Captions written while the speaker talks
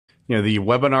the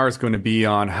webinar is going to be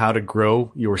on how to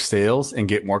grow your sales and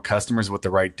get more customers with the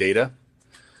right data.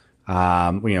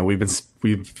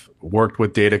 We've worked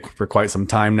with data for quite some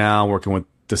time now, working with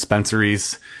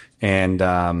dispensaries, and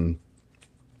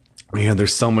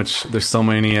there's so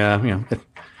many.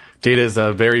 Data is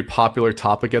a very popular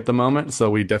topic at the moment, so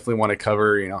we definitely want to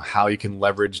cover how you can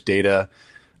leverage data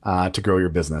to grow your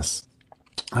business.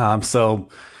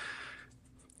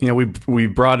 We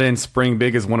brought in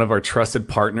SpringBig as one of our trusted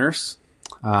partners.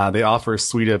 They offer a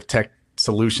suite of tech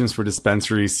solutions for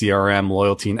dispensaries, CRM,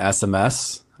 loyalty, and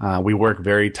SMS. We work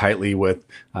very tightly with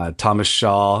Thomas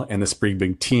Shaw and the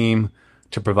SpringBig team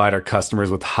to provide our customers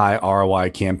with high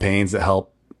ROI campaigns that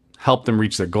help them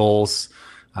reach their goals.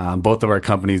 Both of our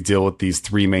companies deal with these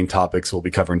three main topics we'll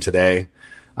be covering today.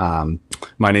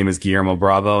 My name is Guillermo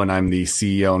Bravo, and I'm the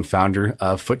CEO and founder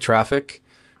of Foot Traffic.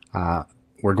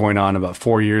 We're going on about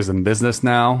 4 years in business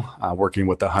now, working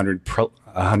with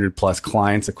 100 plus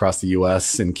clients across the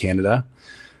US and Canada.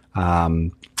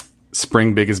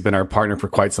 SpringBig has been our partner for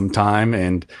quite some time,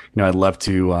 and I'd love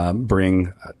to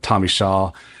bring Tommy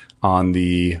Shaw on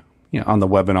the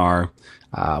webinar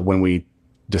when we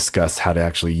discuss how to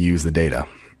actually use the data.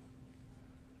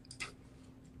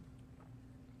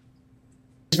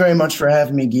 Thanks very much for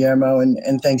having me, Guillermo,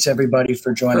 and thanks everybody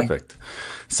for joining. Perfect.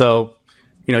 So,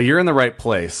 you're in the right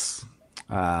place.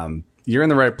 You're in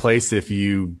the right place if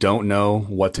you don't know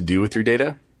what to do with your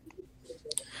data.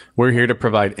 We're here to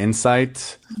provide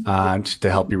insight to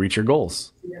help you reach your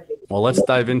goals. Well, let's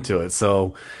dive into it.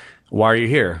 So, why are you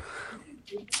here?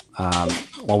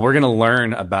 We're going to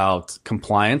learn about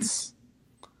compliance,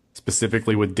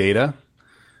 specifically with data,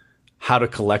 how to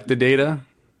collect the data,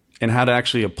 and how to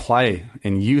actually apply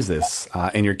and use this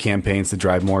in your campaigns to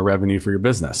drive more revenue for your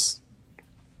business.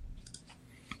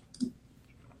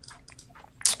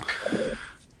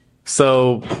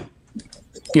 So,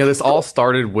 this all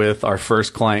started with our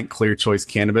first client, Clear Choice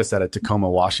Cannabis, out of Tacoma,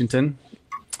 Washington.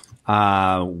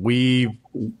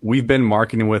 We've been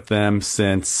marketing with them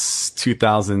since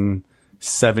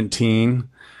 2017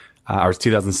 or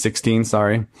 2016.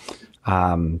 Sorry.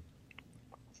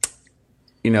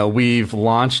 We've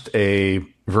launched a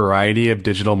variety of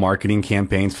digital marketing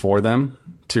campaigns for them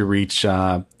to reach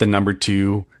the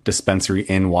 #2 dispensary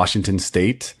in Washington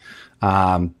State.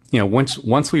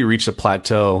 Once we reached a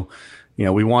plateau,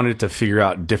 we wanted to figure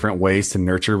out different ways to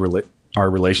nurture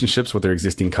our relationships with our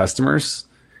existing customers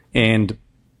and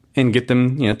get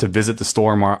them, to visit the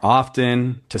store more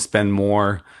often, to spend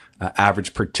more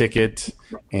average per ticket,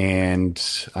 and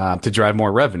to drive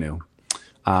more revenue.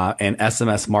 And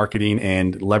SMS marketing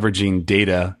and leveraging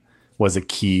data was a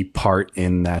key part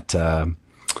in that,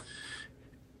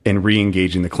 in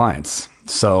re-engaging the clients.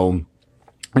 So,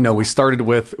 we started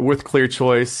with Clear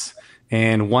Choice,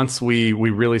 and once we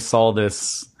really saw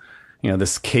this,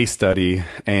 this case study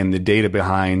and the data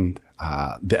behind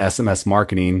the SMS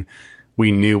marketing,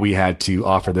 we knew we had to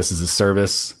offer this as a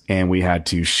service, and we had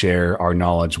to share our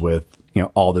knowledge with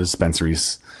all the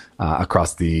dispensaries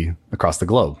across the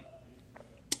globe.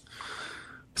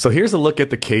 So here's a look at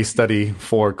the case study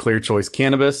for Clear Choice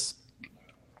Cannabis.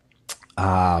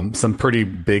 Some pretty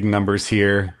big numbers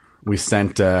here. We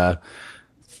sent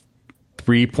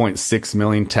 3.6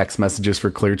 million text messages for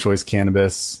Clear Choice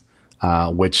Cannabis,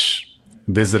 which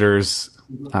visitors,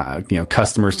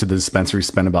 customers to the dispensary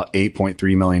spend about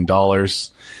 $8.3 million.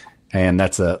 And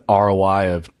that's a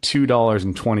ROI of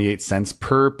 $2.28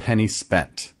 per penny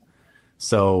spent.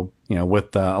 So,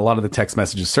 with a lot of the text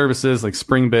messages services like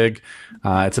SpringBig,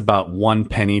 it's about 1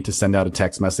 penny to send out a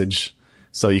text message.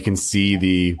 So you can see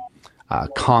the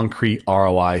concrete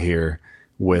ROI here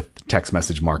with text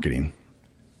message marketing.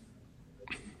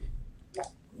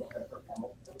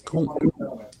 Cool.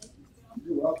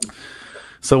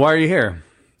 So why are you here?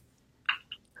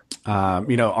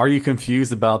 Are you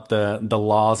confused about the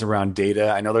laws around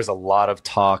data? I know there's a lot of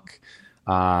talk,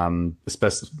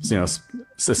 especially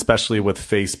with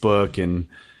Facebook and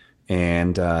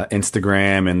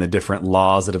Instagram and the different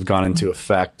laws that have gone into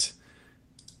effect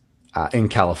in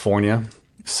California.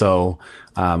 So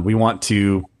we want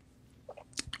to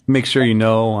make sure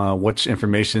which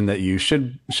information that you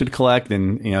should collect,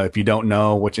 and if you don't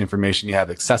know which information you have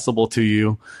accessible to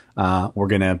you, we're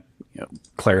going to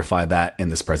clarify that in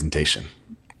this presentation.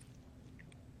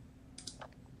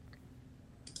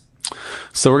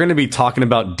 So we're going to be talking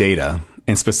about data,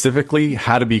 and specifically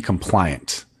how to be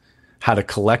compliant, how to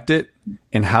collect it,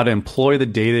 and how to employ the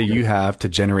data you have to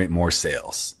generate more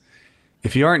sales.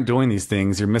 If you aren't doing these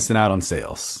things, you're missing out on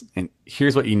sales. And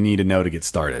here's what you need to know to get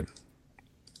started.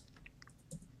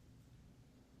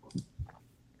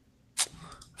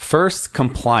 First,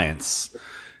 compliance.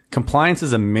 Compliance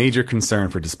is a major concern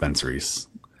for dispensaries.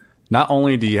 Not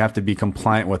only do you have to be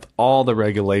compliant with all the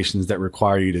regulations that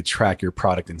require you to track your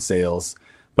product and sales,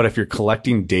 but if you're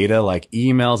collecting data like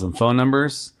emails and phone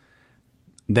numbers,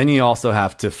 then you also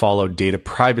have to follow data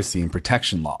privacy and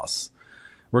protection laws.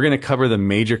 We're going to cover the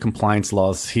major compliance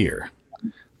laws here.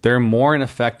 There are more in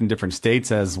effect in different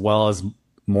states as well as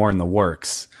more in the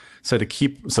works. So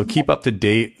keep up to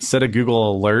date, set a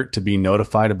Google alert to be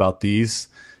notified about these,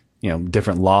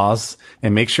 different laws,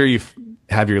 and make sure you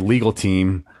have your legal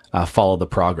team follow the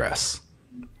progress.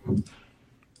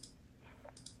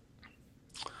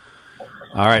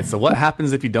 All right. So what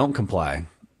happens if you don't comply?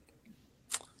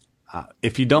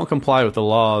 If you don't comply with the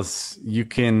laws, you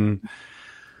can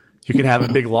have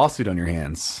a big lawsuit on your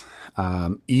hands.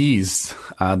 Ease,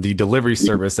 the delivery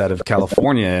service out of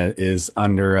California, is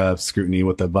under scrutiny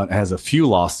has a few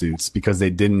lawsuits because they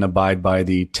didn't abide by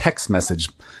the text message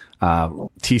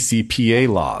TCPA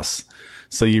laws.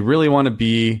 So you really want to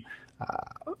be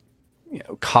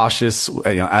cautious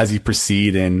as you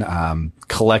proceed and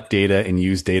collect data and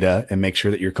use data and make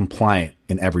sure that you're compliant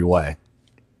in every way.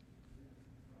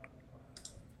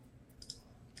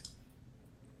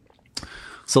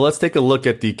 So let's take a look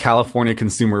at the California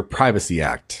Consumer Privacy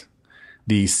Act.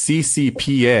 The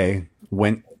CCPA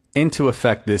went into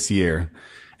effect this year,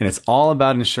 and it's all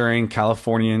about ensuring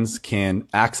Californians can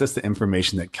access the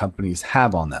information that companies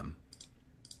have on them.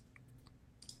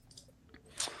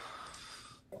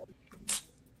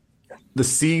 The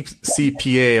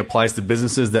CCPA applies to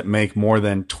businesses that make more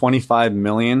than $25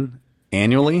 million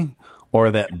annually, or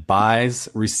that buys,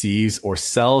 receives, or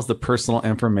sells the personal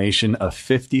information of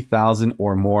 50,000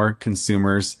 or more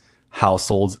consumers,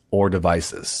 households, or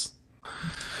devices.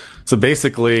 So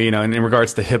basically, in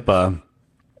regards to HIPAA,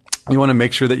 you want to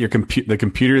make sure that the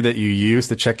computer that you use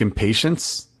to check in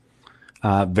patients,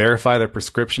 verify their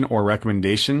prescription or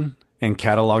recommendation, and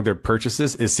catalog their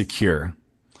purchases is secure.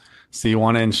 So you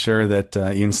want to ensure that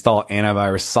you install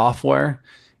antivirus software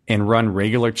and run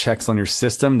regular checks on your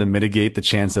system to mitigate the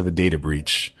chance of a data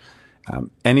breach.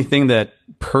 Anything that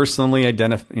personally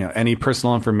any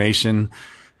personal information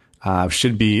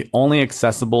should be only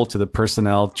accessible to the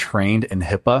personnel trained in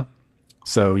HIPAA.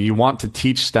 So you want to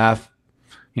teach staff,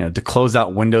 to close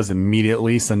out windows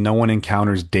immediately so no one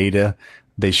encounters data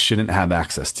they shouldn't have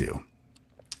access to.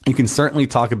 You can certainly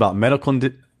talk about medical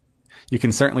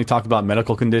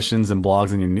conditions and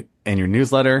blogs in your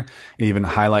newsletter, and even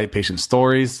highlight patient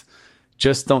stories.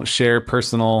 Just don't share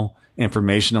personal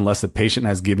information unless the patient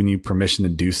has given you permission to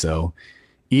do so.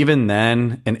 Even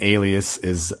then, an alias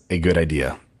is a good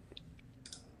idea.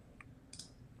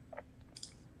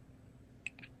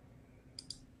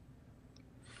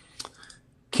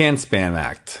 CAN-SPAM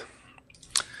Act.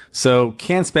 So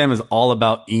CAN-SPAM is all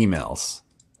about emails.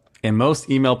 And most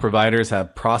email providers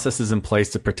have processes in place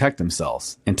to protect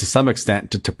themselves and to some extent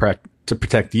to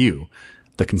protect you,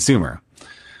 the consumer.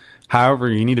 However,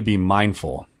 you need to be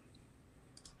mindful.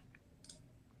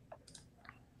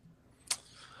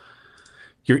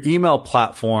 Your email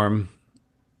platform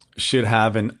should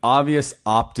have an obvious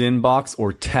opt-in box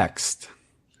or text,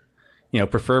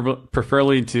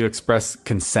 preferably to express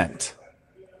consent.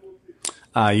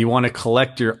 You want to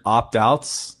collect your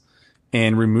opt-outs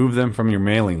and remove them from your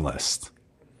mailing list.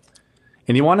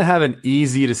 And you want to have an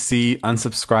easy to see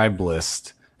unsubscribed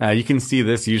list. You can see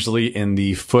this usually in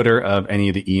the footer of any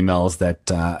of the emails that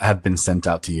have been sent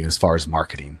out to you as far as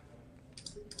marketing.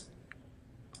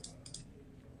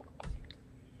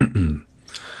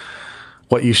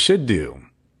 What you should do,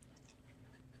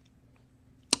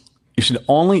 you should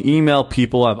only email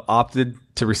people who have opted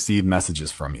to receive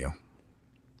messages from you.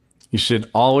 You should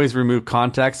always remove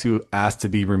contacts who ask to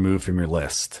be removed from your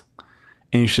list.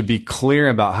 And you should be clear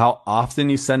about how often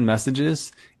you send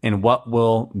messages and what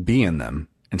will be in them,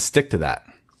 and stick to that.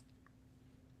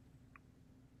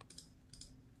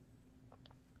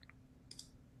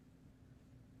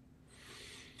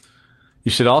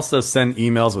 You should also send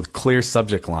emails with clear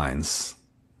subject lines.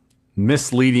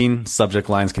 Misleading subject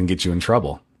lines can get you in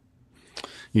trouble.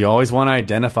 You always want to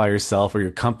identify yourself or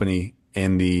your company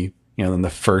in the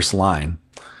first line.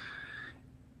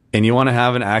 And you want to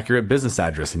have an accurate business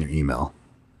address in your email,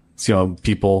 so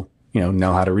people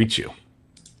know how to reach you.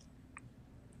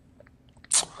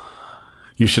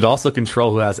 You should also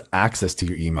control who has access to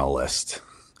your email list.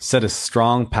 Set a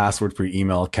strong password for your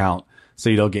email account so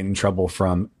you don't get in trouble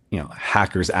from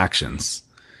hackers' actions.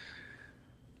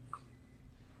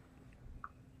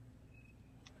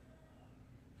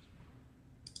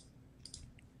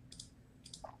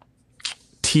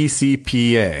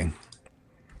 TCPA.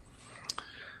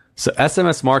 So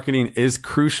SMS marketing is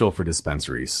crucial for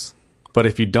dispensaries. But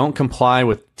if you don't comply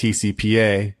with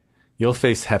TCPA, you'll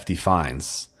face hefty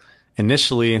fines.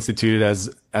 Initially instituted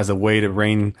as a way to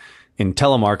rein in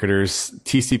telemarketers,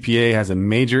 TCPA has a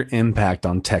major impact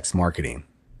on text marketing.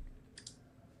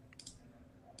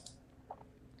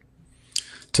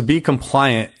 To be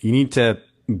compliant, you need to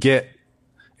get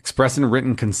express and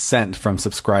written consent from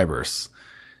subscribers.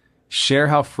 Share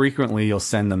how frequently you'll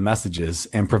send them messages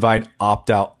and provide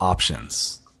opt-out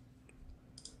options.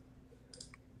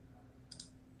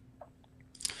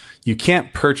 You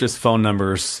can't purchase phone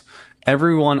numbers.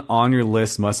 Everyone on your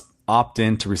list must opt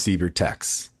in to receive your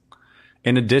texts.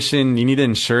 In addition, you need to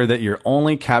ensure that you're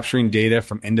only capturing data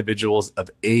from individuals of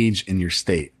age in your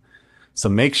state. So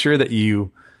make sure that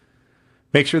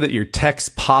your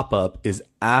text pop-up is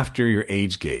after your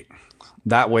age gate.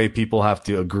 That way people have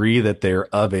to agree that they're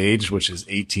of age, which is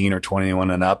 18 or 21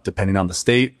 and up, depending on the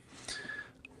state.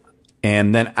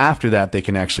 And then after that, they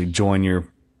can actually join your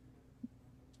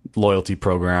loyalty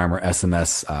program or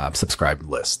SMS subscribe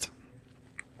list.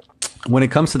 When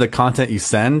it comes to the content you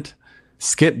send,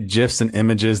 skip GIFs and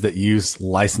images that use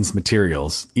licensed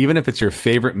materials. Even if it's your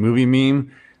favorite movie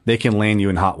meme, they can land you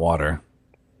in hot water.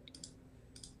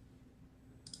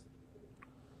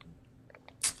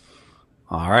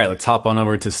 All right, let's hop on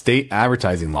over to state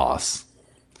advertising laws.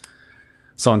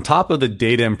 So on top of the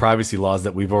data and privacy laws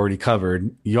that we've already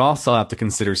covered, you also have to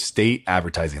consider state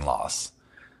advertising laws.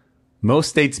 Most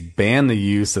states ban the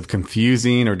use of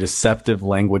confusing or deceptive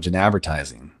language in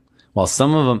advertising, while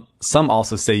some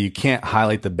also say you can't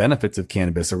highlight the benefits of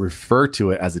cannabis or refer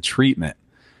to it as a treatment.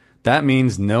 That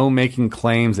means no making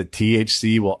claims that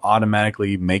THC will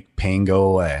automatically make pain go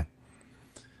away.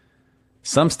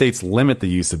 Some states limit the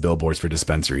use of billboards for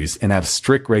dispensaries and have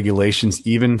strict regulations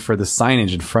even for the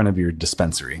signage in front of your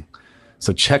dispensary.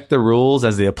 So check the rules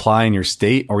as they apply in your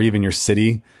state or even your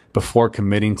city before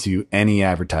committing to any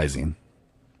advertising.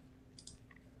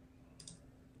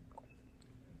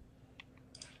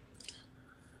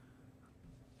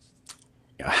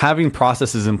 Having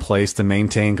processes in place to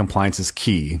maintain compliance is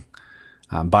key.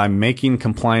 By making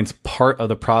compliance part of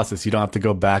the process, you don't have to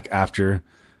go back after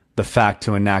the fact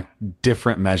to enact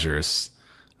different measures.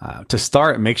 To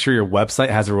start, make sure your website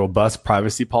has a robust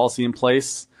privacy policy in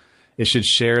place. It should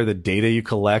share the data you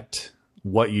collect,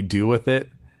 what you do with it,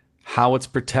 how it's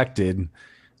protected,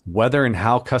 whether and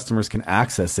how customers can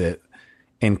access it,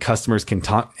 and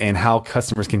how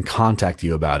customers can contact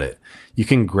you about it. You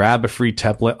can grab a free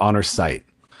template on our site.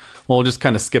 Well, we'll just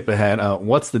kind of skip ahead.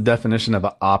 What's the definition of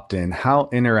an opt-in? How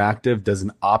interactive does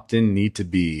an opt-in need to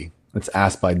be? It's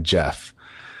asked by Jeff.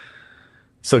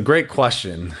 So great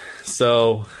question.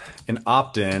 So an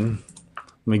opt-in,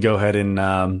 let me go ahead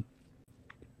and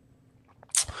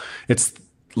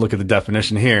look at the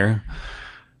definition here.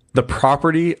 The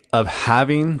property of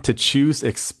having to choose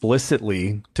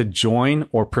explicitly to join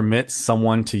or permit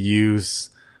someone to use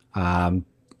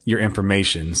your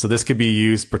information. So this could be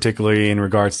used particularly in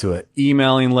regards to an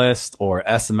emailing list or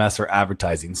SMS or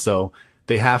advertising. So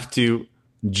they have to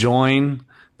join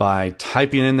by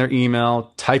typing in their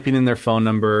email, typing in their phone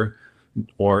number,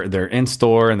 or they're in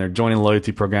store and they're joining a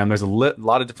loyalty program. There's a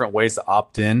lot of different ways to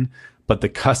opt in, but the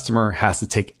customer has to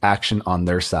take action on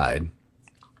their side.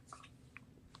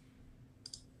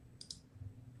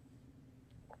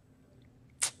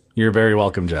 You're very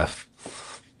welcome, Jeff.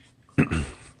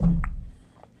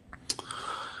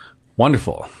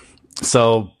 Wonderful.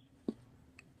 So,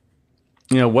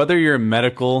 whether you're a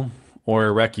medical or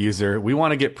a rec user, we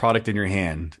want to get product in your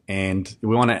hand and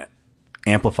we want to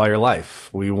amplify your life.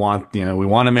 We want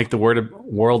to make the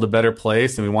world a better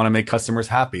place and we want to make customers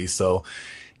happy. So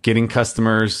getting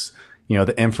customers,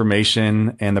 the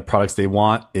information and the products they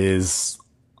want is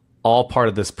all part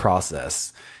of this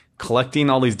process. Collecting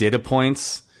all these data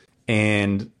points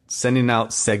and sending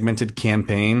out segmented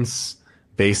campaigns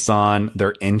based on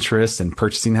their interests and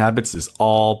purchasing habits is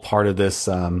all part of this,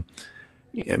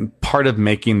 part of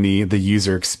making the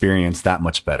user experience that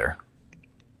much better.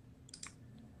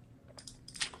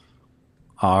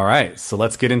 All right, so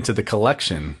let's get into the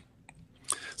collection.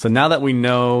 So now that we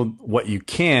know what you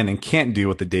can and can't do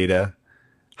with the data,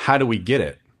 how do we get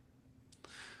it?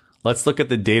 Let's look at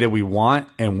the data we want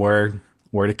and where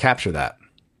to capture that.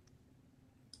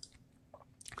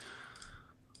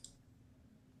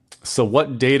 So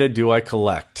what data do I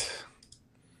collect?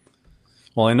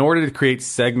 Well, in order to create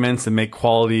segments and make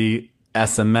quality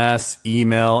SMS,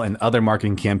 email, and other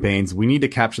marketing campaigns, we need to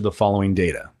capture the following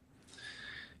data.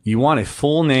 You want a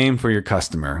full name for your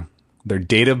customer, their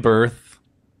date of birth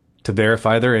to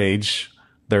verify their age,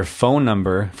 their phone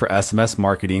number for SMS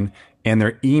marketing, and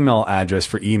their email address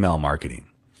for email marketing.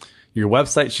 Your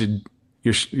website should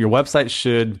your website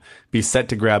should be set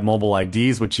to grab mobile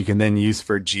IDs, which you can then use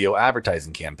for geo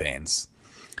advertising campaigns.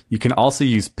 You can also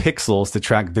use pixels to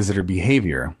track visitor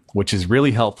behavior, which is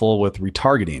really helpful with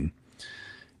retargeting.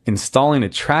 Installing a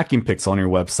tracking pixel on your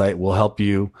website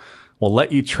will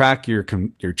let you track your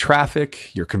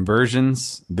traffic, your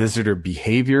conversions, visitor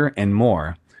behavior, and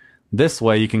more. This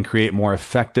way you can create more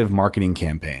effective marketing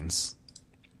campaigns.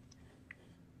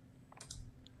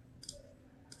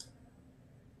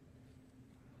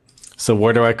 So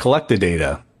where do I collect the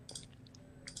data?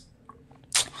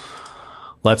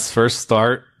 Let's first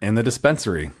start in the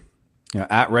dispensary.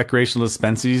 At recreational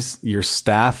dispensaries, your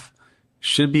staff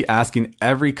should be asking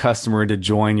every customer to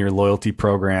join your loyalty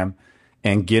program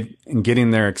and getting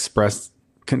their express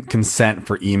consent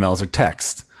for emails or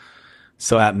text.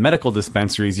 So at medical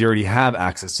dispensaries, you already have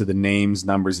access to the names,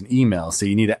 numbers, and emails. So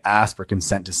you need to ask for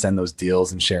consent to send those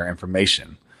deals and share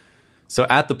information. So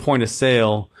at the point of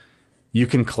sale, you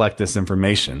can collect this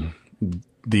information.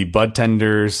 The bud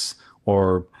tenders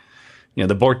or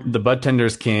the bud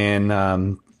tenders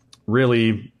can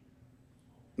really,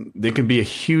 they can be a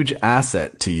huge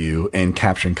asset to you in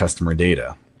capturing customer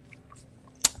data.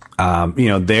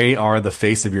 They are the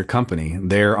face of your company.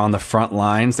 They're on the front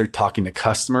lines. They're talking to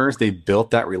customers. They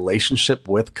built that relationship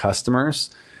with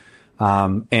customers,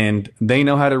 and they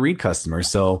know how to read customers.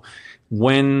 So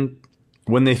when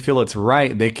they feel it's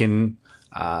right, they can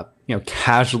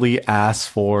casually ask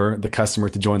for the customer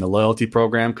to join the loyalty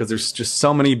program, because there's just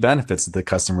so many benefits that the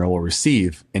customer will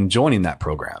receive in joining that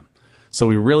program. So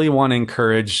we really want to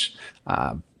encourage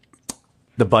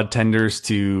the bud tenders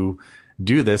to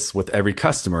do this with every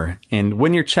customer. And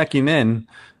when you're checking in,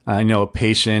 a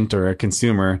patient or a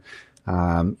consumer,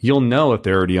 you'll know if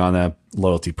they're already on a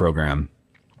loyalty program.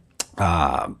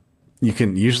 You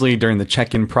can usually, during the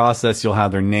check-in process, you'll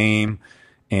have their name,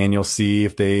 and you'll see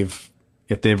if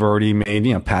they've already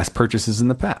made past purchases in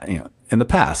the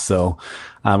past. So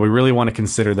we really want to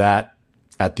consider that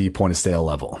at the point of sale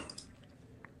level.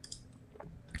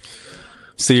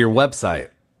 So your website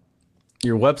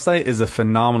is a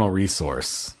phenomenal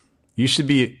resource. You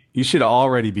should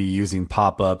already be using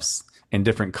pop-ups and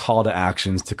different call to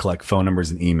actions to collect phone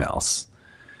numbers and emails.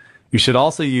 You should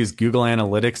also use Google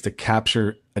Analytics to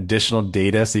capture additional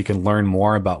data so you can learn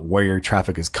more about where your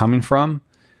traffic is coming from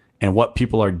and what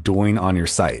people are doing on your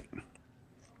site.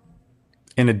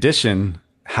 In addition,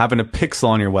 having a pixel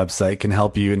on your website can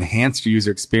help you enhance your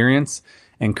user experience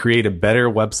and create a better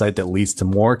website that leads to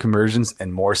more conversions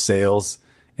and more sales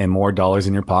and more dollars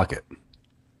in your pocket.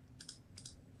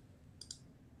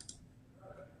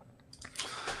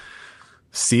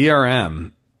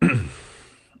 CRM.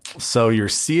 So your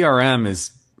CRM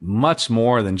is much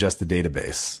more than just a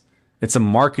database. It's a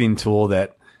marketing tool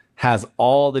that has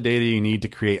all the data you need to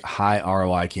create high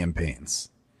ROI campaigns.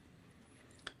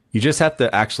 You just have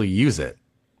to actually use it.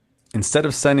 Instead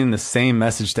of sending the same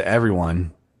message to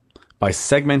everyone, by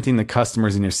segmenting the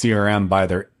customers in your CRM by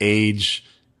their age,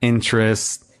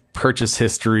 interests, purchase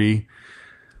history,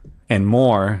 and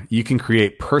more, you can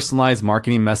create personalized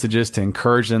marketing messages to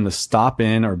encourage them to stop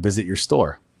in or visit your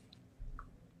store.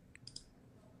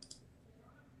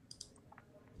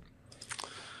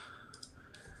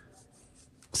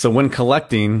 So when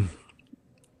collecting,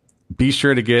 be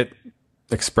sure to get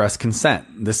express consent.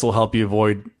 This will help you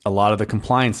avoid a lot of the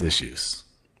compliance issues.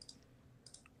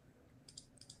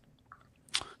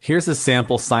 Here's a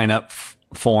sample sign-up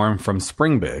form from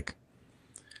SpringBig.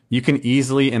 You can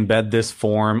easily embed this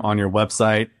form on your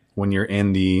website when you're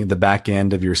in the back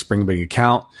end of your SpringBig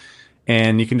account,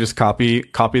 and you can just copy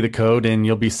the code, and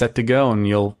you'll be set to go, and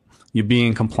you'll be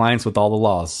in compliance with all the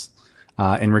laws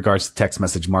in regards to text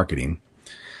message marketing.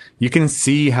 You can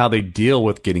see how they deal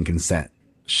with getting consent,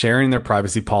 sharing their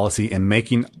privacy policy, and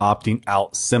making opting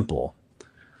out simple.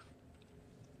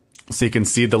 So you can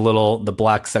see the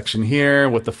black section here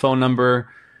with the phone number,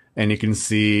 and you can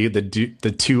see the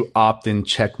two opt-in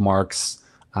check marks,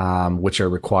 which are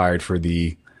required for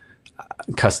the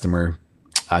customer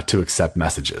to accept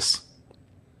messages.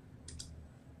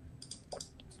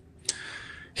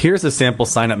 Here's a sample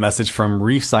sign-up message from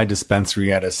Reefside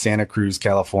Dispensary out of Santa Cruz,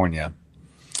 California.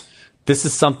 This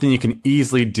is something you can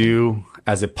easily do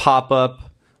as a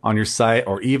pop-up on your site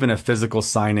or even a physical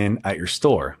sign-in at your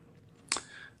store.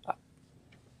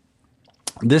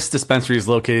 This dispensary is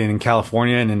located in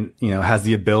California and has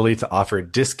the ability to offer a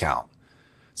discount.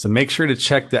 So make sure to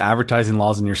check the advertising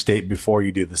laws in your state before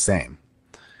you do the same.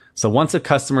 So once a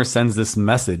customer sends this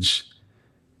message,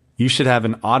 you should have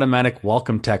an automatic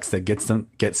welcome text that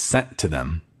gets sent to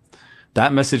them.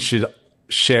 That message should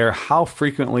share how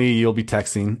frequently you'll be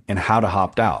texting and how to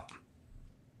opt out.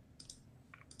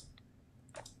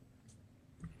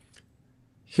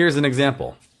 Here's an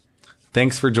example.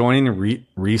 Thanks for joining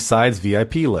Reefside's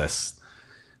VIP list.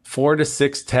 4 to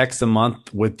 6 texts a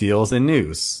month with deals and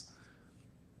news.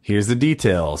 Here's the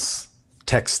details.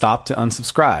 Text stop to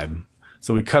unsubscribe.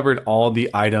 So we covered all the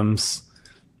items,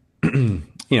 to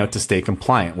stay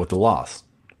compliant with the laws.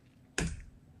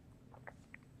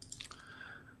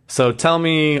 So tell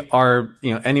me,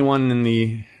 anyone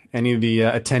in any of the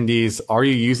attendees, are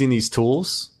you using these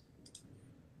tools?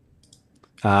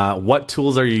 What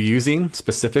tools are you using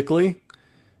specifically?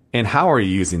 And how are you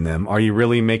using them? Are you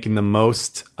really making the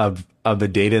most of the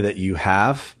data that you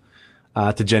have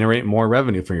to generate more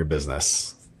revenue for your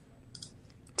business?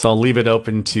 So I'll leave it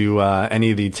open to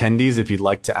any of the attendees if you'd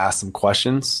like to ask some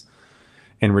questions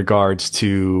in regards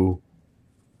to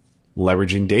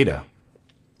leveraging data.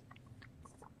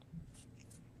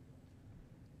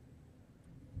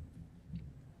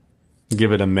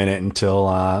 Give it a minute until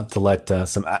to let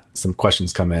some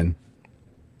questions come in.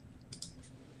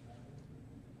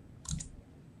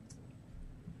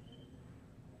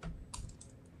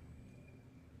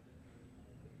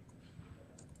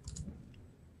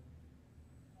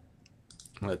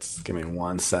 Give me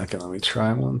 1 second. Let me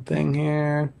try one thing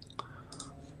here.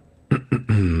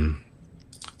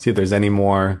 See if there's any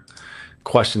more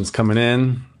questions coming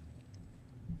in.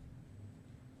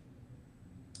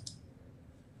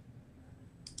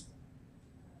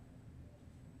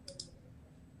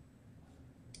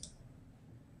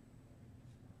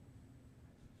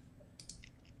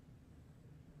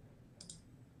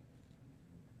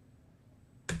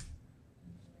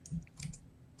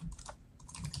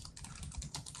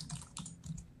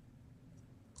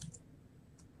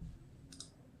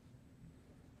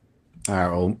 All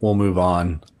right, we'll move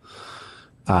on.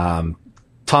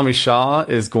 Tommy Shaw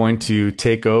is going to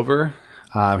take over.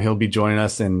 He'll be joining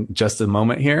us in just a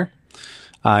moment here.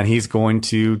 And he's going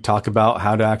to talk about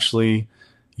how to actually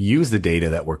use the data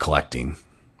that we're collecting.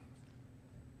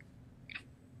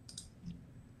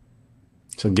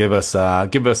 So give us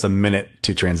a minute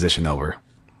to transition over.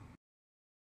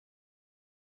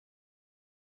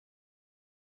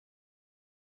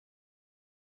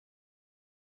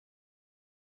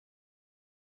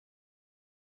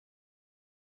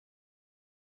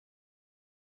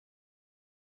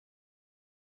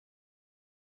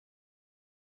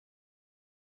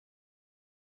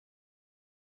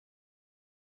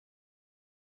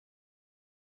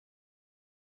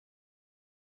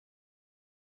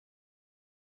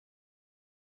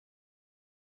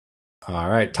 All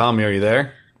right, Tommy, are you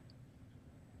there?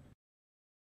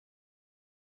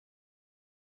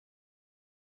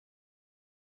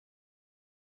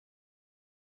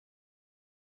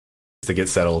 To get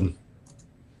settled.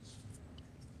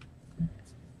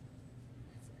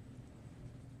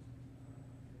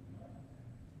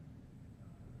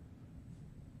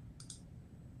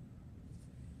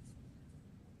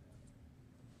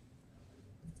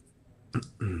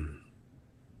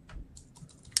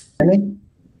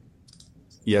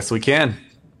 Yes, we can.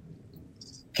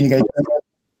 Can you guys hear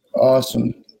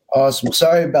me? Awesome.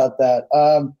 Sorry about that.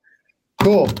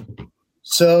 Cool.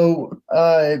 So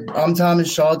I'm Thomas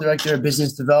Shaw, Director of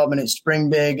Business Development at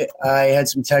SpringBig. I had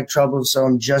some tech trouble, so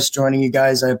I'm just joining you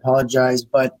guys. I apologize,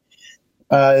 but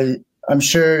I'm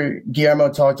sure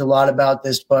Guillermo talked a lot about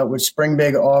this, but what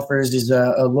SpringBig offers is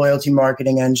a loyalty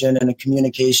marketing engine and a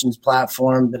communications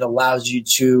platform that allows you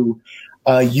to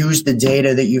use the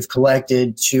data that you've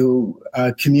collected to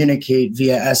communicate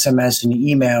via SMS and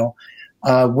email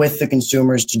with the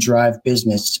consumers to drive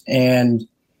business. And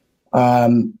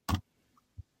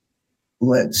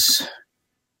let's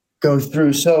go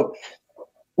through. So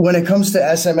when it comes to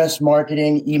SMS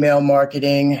marketing, email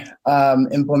marketing,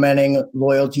 implementing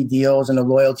loyalty deals and a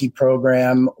loyalty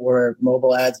program or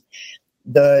mobile ads,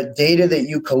 the data that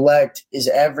you collect is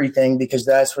everything, because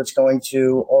that's what's going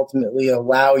to ultimately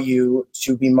allow you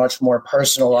to be much more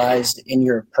personalized in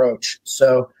your approach.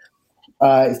 So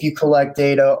if you collect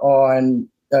data on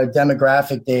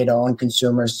demographic data on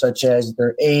consumers, such as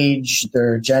their age,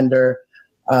 their gender,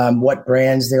 what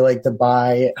brands they like to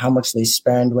buy, how much they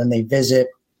spend when they visit,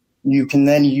 you can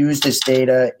then use this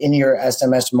data in your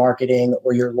SMS marketing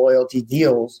or your loyalty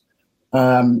deals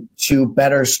to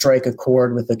better strike a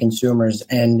chord with the consumers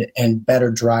and better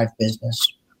drive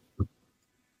business.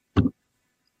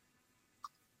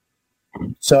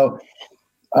 So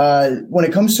when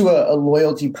it comes to a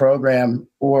loyalty program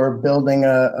or building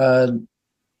a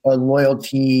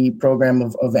loyalty program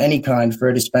of any kind for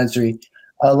a dispensary,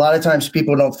 a lot of times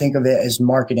people don't think of it as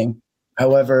marketing.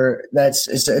 However,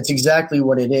 it's exactly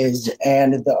what it is.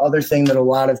 And the other thing that a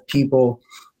lot of people,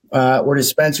 or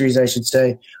dispensaries, I should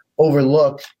say,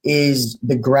 overlook is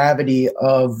the gravity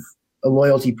of a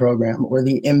loyalty program or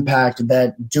the impact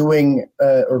that doing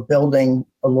or building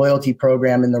a loyalty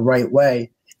program in the right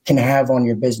way can have on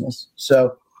your business.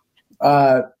 So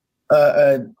a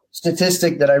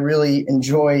statistic that I really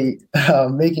enjoy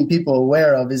making people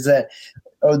aware of is that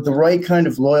the right kind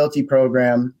of loyalty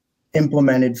program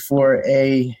implemented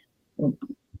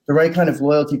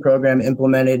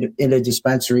in a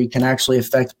dispensary can actually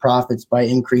affect profits by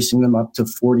increasing them up to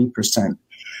 40%.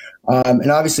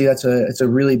 And obviously it's a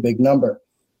really big number.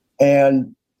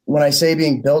 And when I say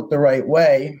being built the right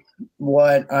way,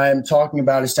 what I'm talking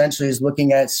about essentially is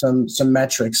looking at some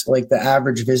metrics like the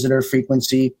average visitor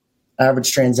frequency,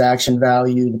 average transaction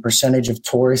value, the percentage of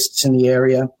tourists in the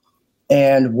area,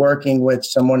 and working with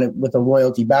someone with a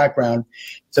loyalty background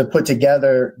to put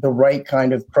together the right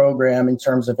kind of program in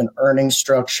terms of an earning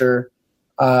structure.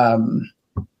 Can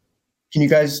you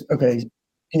guys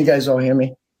all hear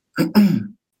me?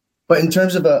 But in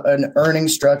terms of an earning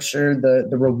structure,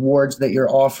 the rewards that you're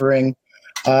offering,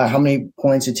 how many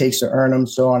points it takes to earn them,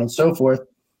 so on and so forth.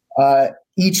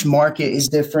 Each market is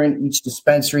different. Each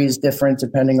dispensary is different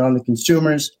depending on the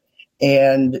consumers.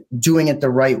 And doing it the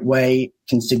right way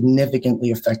can significantly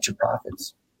affect your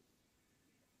profits.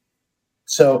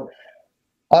 So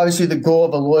obviously the goal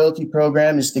of a loyalty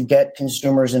program is to get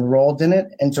consumers enrolled in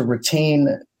it and to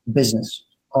retain business.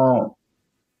 And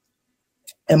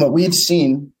what we've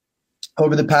seen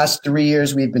over the past 3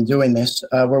 years, we've been doing this.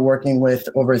 We're working with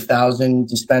over 1,000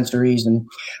 dispensaries. And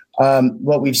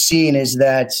what we've seen is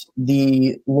that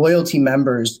the loyalty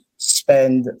members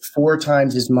spend 4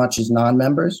 times as much as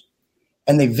non-members,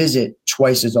 and they visit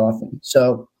twice as often.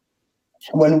 So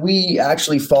when we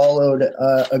actually followed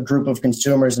a group of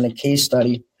consumers in a case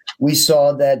study, we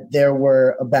saw that there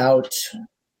were about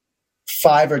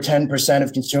 5 or 10%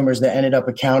 of consumers that ended up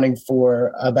accounting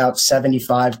for about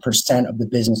 75% of the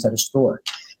business at a store.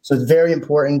 So it's very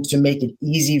important to make it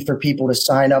easy for people to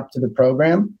sign up to the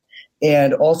program,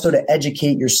 and also to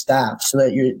educate your staff so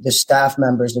that the staff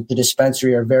members at the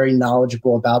dispensary are very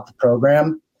knowledgeable about the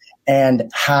program and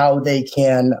how they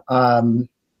can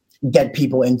get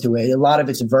people into it. A lot of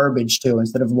it's verbiage too.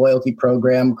 Instead of loyalty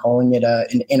program, calling it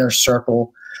an inner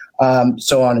circle,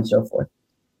 so on and so forth.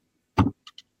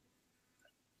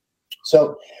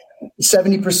 So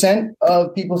 70%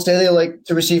 of people say they like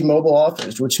to receive mobile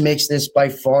offers, which makes this by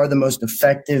far the most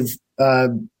effective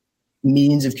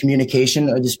means of communication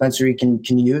a dispensary can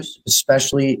use,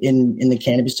 especially in the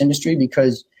cannabis industry,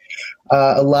 because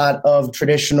a lot of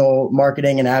traditional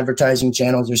marketing and advertising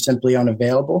channels are simply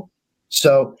unavailable.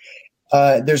 So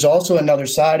there's also another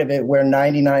side of it where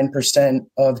 99%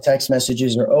 of text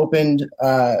messages are opened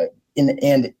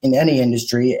in any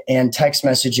industry, and text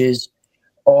messages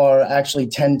are actually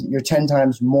 10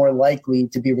 times more likely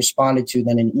to be responded to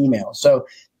than an email. So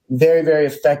very, very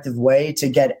effective way to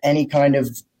get any kind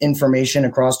of information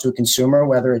across to a consumer,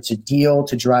 whether it's a deal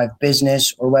to drive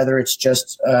business or whether it's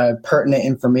just pertinent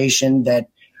information that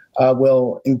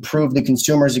will improve the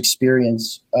consumer's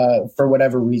experience for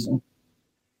whatever reason.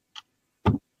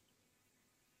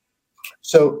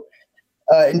 So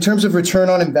in terms of return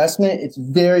on investment, it's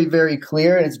very, very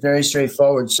clear and it's very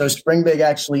straightforward. So Springbig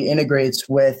actually integrates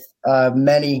with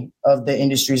many of the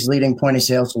industry's leading point of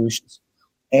sale solutions.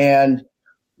 And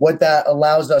what that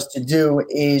allows us to do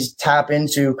is tap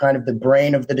into kind of the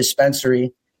brain of the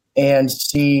dispensary and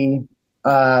see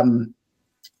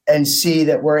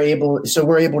that we're able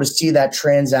to see that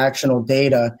transactional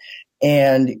data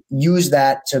and use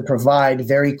that to provide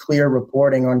very clear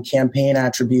reporting on campaign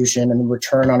attribution and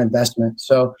return on investment.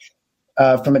 So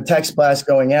from a text blast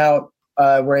going out,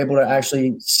 we're able to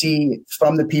actually see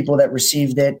from the people that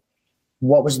received it,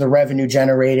 what was the revenue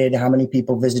generated, how many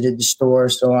people visited the store,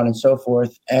 so on and so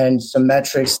forth. And some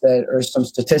metrics some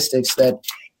statistics that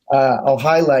I'll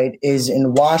highlight is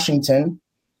in Washington,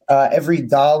 every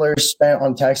dollar spent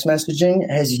on text messaging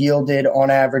has yielded on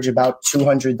average about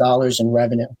 $200 in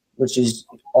revenue, which is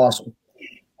awesome.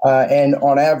 And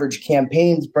on average,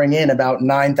 campaigns bring in about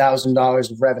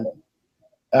 $9,000 of revenue.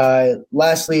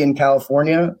 Lastly, in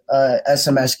California,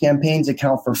 SMS campaigns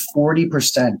account for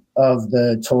 40% of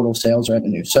the total sales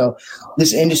revenue. So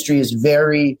this industry is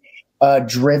very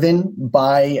driven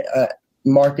by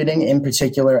marketing, in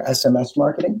particular SMS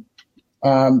marketing.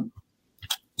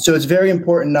 So it's very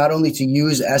important not only to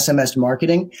use SMS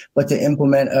marketing, but to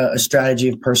implement a strategy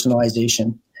of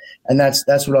personalization. And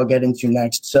that's what I'll get into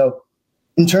next. So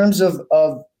in terms of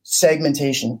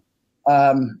segmentation,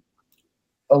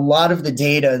 a lot of the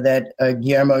data that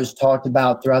Guillermo's talked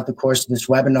about throughout the course of this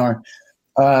webinar,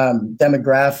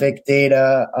 demographic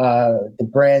data, the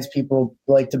brands people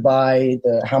like to buy,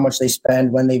 how much they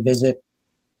spend when they visit,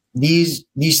 these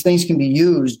things can be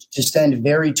used to send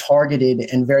very targeted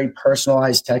and very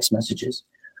personalized text messages.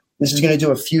 This is going to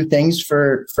do a few things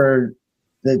for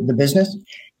the business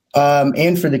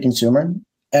and for the consumer.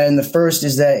 And the first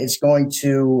is that it's going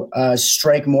to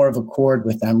strike more of a chord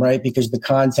with them, right? Because the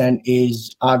content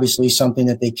is obviously something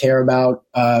that they care about.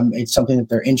 It's something that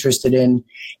they're interested in.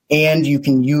 And you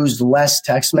can use less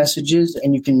text messages,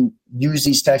 and you can use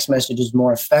these text messages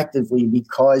more effectively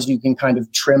because you can kind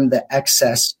of trim the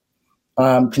excess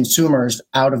consumers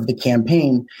out of the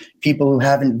campaign, people who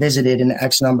haven't visited in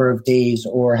X number of days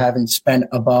or haven't spent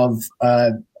above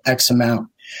X amount.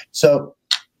 So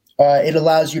it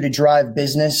allows you to drive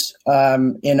business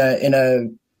in a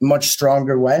much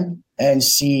stronger way and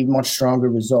see much stronger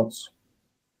results.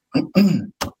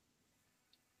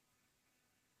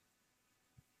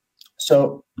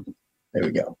 So there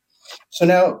we go. So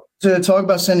now to talk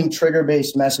about sending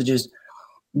trigger-based messages,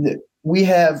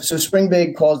 so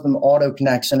Springbig calls them auto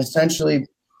connects, and essentially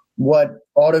what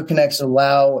auto connects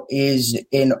allow is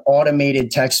an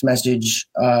automated text message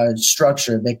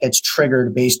structure that gets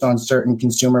triggered based on certain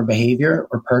consumer behavior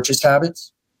or purchase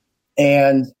habits.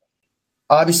 And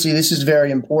obviously this is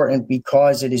very important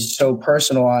because it is so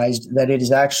personalized that it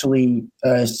is actually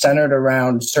centered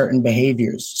around certain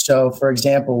behaviors. So for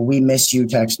example, we miss you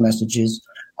text messages,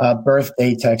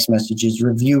 birthday text messages,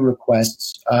 review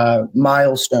requests,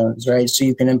 milestones, right? So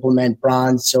you can implement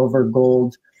bronze, silver,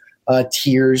 gold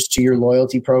tiers to your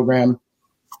loyalty program.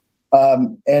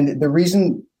 And the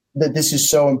reason that this is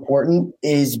so important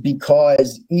is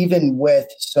because even with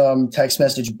some text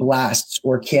message blasts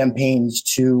or campaigns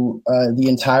to the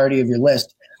entirety of your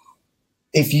list,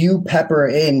 if you pepper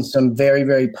in some very,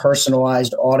 very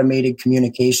personalized automated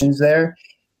communications there,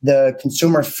 the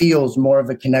consumer feels more of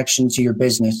a connection to your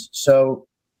business. So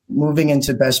moving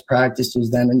into best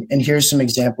practices then, and here's some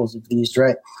examples of these,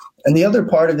 right? And the other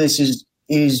part of this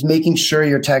is making sure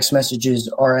your text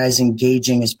messages are as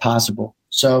engaging as possible.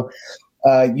 So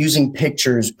using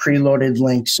pictures, preloaded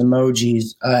links,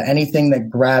 emojis, anything that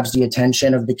grabs the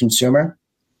attention of the consumer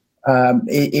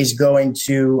is going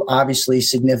to obviously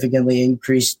significantly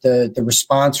increase the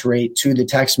response rate to the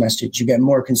text message. You get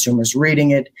more consumers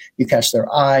reading it, you catch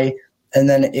their eye. And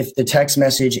then if the text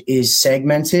message is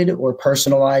segmented or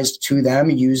personalized to them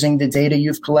using the data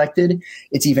you've collected,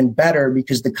 it's even better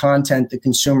because the content the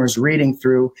consumer's reading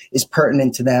through is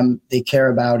pertinent to them. They care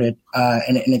about it,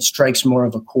 and it strikes more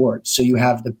of a chord. So you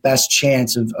have the best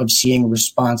chance of seeing a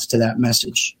response to that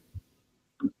message.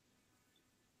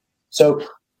 So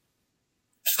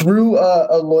through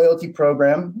a loyalty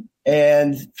program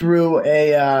and through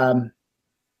a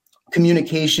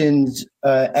communications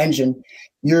engine,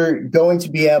 you're going to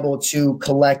be able to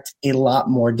collect a lot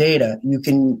more data. You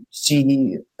can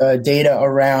see data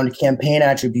around campaign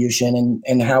attribution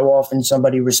and how often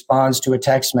somebody responds to a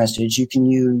text message. You can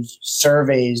use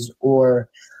surveys or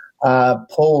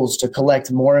polls to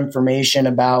collect more information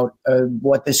about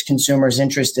what this consumer is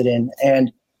interested in.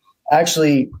 And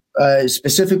actually,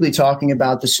 specifically talking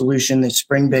about the solution that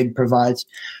Springbig provides,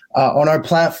 on our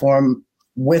platform,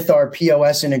 with our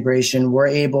POS integration, we're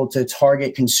able to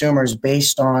target consumers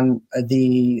based on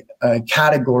the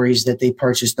categories that they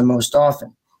purchase the most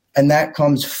often. And that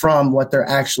comes from what they're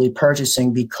actually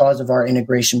purchasing because of our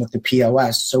integration with the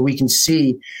POS. So we can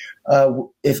see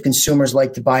if consumers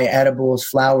like to buy edibles,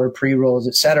 flour, pre-rolls,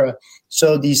 etc.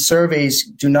 So these surveys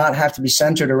do not have to be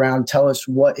centered around tell us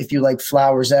what if you like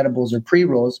flowers, edibles, or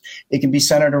pre-rolls. They can be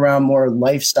centered around more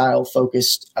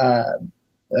lifestyle-focused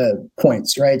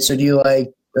points, right? So do you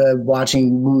like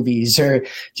watching movies, or do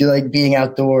you like being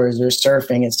outdoors or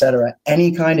surfing, etc.?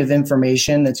 Any kind of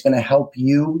information that's going to help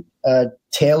you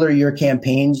tailor your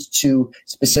campaigns to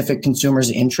specific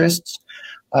consumers' interests.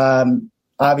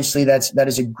 Obviously, that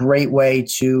is a great way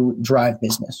to drive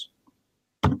business.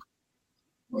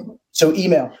 So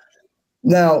email.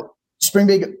 Now,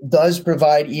 Springbig does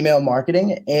provide email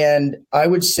marketing, and I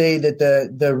would say that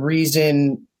the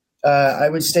reason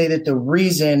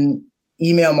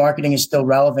email marketing is still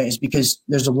relevant is because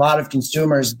there's a lot of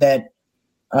consumers that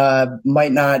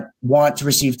might not want to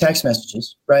receive text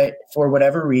messages, right, for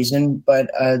whatever reason.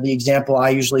 But the example I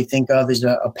usually think of is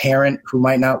a parent who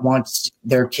might not want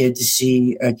their kid to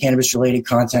see cannabis-related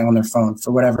content on their phone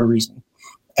for whatever reason.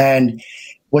 And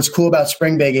what's cool about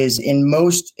Springbig is in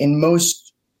most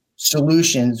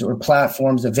solutions or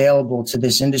platforms available to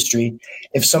this industry,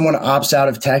 if someone opts out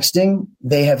of texting,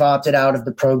 they have opted out of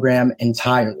the program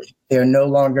entirely. They're no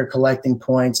longer collecting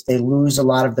points. They lose a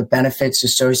lot of the benefits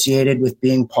associated with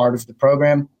being part of the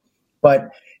program. But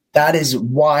that is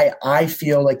why I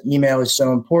feel like email is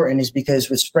so important, is because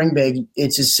with SpringBig,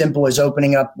 it's as simple as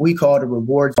opening up, we call it a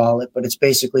reward wallet, but it's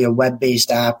basically a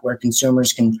web-based app where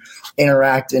consumers can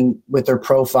interact with their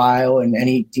profile and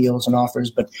any deals and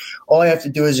offers. But all I have to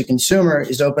do as a consumer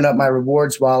is open up my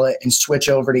rewards wallet and switch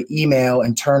over to email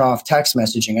and turn off text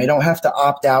messaging. I don't have to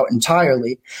opt out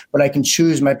entirely, but I can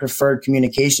choose my preferred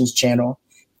communications channel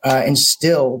and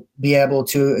still be able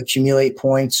to accumulate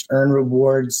points, earn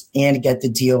rewards, and get the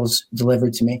deals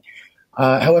delivered to me.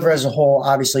 However, as a whole,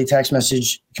 obviously, text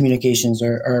message communications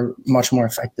are much more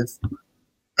effective.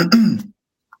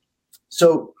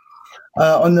 So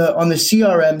on the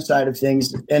CRM side of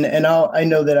things, and I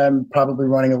know that I'm probably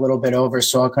running a little bit over,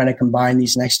 so I'll kind of combine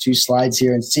these next two slides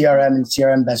here. And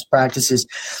CRM best practices,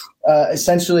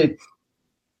 essentially,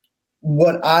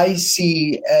 what I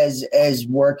see as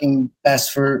working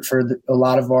best for a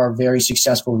lot of our very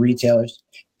successful retailers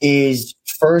is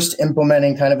first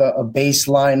implementing kind of a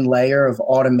baseline layer of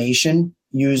automation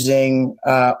using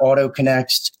auto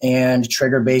connects and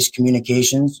trigger-based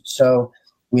communications. So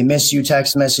we miss you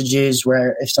text messages,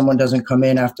 where if someone doesn't come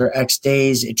in after X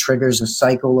days, it triggers a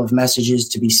cycle of messages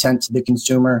to be sent to the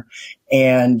consumer.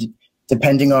 And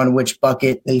depending on which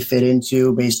bucket they fit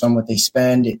into based on what they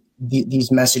spend,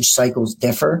 these message cycles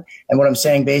differ. And what I'm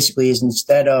saying basically is,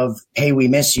 instead of, hey, we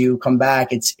miss you, come back,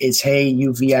 it's hey,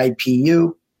 you VIP,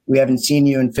 we haven't seen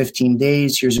you in 15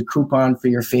 days. Here's a coupon for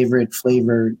your favorite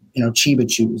flavor, Chiba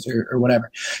Chews or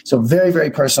whatever. So very, very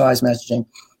personalized messaging.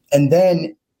 And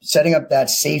then setting up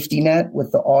that safety net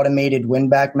with the automated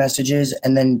win-back messages,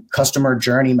 and then customer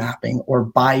journey mapping, or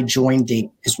by join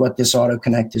date is what this auto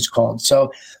connect is called.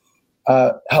 So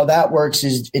how that works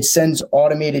is it sends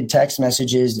automated text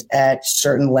messages at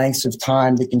certain lengths of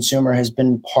time the consumer has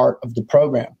been part of the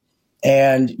program.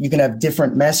 And you can have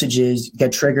different messages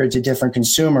get triggered to different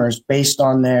consumers based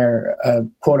on their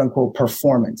quote unquote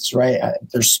performance, right?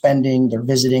 Their spending, their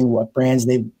visiting, what brands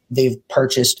they've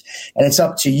purchased. And it's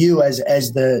up to you as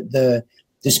the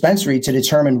dispensary to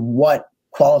determine what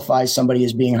qualifies somebody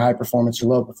as being high performance or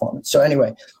low performance. So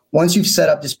anyway, once you've set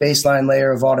up this baseline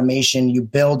layer of automation, you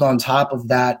build on top of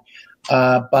that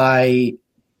by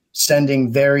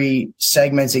sending very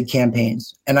segmented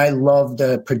campaigns. And I love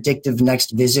the predictive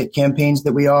next visit campaigns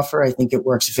that we offer. I think it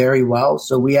works very well.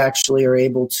 So we actually are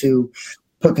able to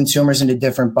put consumers into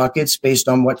different buckets based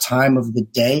on what time of the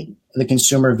day the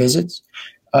consumer visits.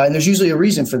 And there's usually a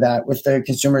reason for that with the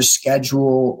consumer's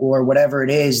schedule or whatever it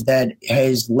is that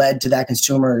has led to that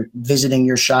consumer visiting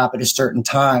your shop at a certain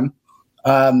time.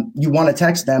 You want to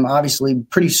text them, obviously,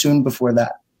 pretty soon before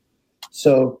that.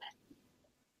 So,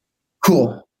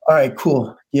 cool. All right,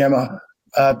 cool. Guillermo,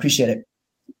 appreciate it.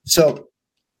 So,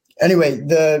 anyway,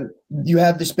 you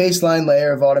have this baseline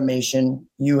layer of automation.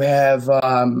 You have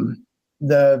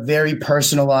the very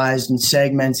personalized and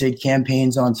segmented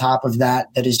campaigns on top of that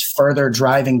is further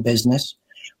driving business.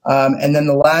 And then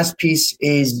the last piece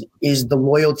is the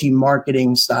loyalty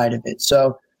marketing side of it.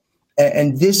 So,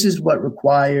 and this is what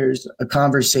requires a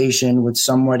conversation with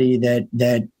somebody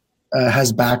that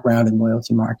has background in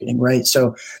loyalty marketing, right?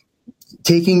 So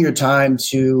taking your time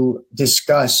to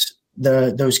discuss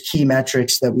those key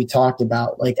metrics that we talked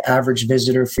about, like average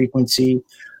visitor frequency,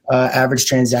 average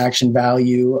transaction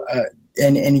value,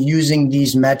 and using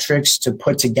these metrics to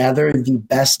put together the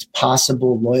best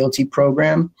possible loyalty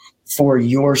program for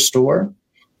your store.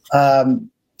 And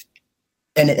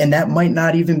that might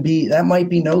not even be, that might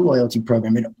be no loyalty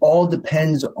program. It all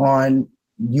depends on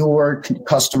your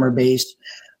customer base,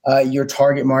 your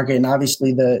target market, and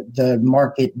obviously the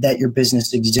market that your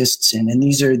business exists in. And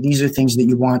these are things that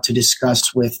you want to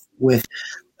discuss with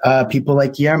people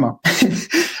like Guillermo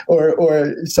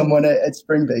or someone at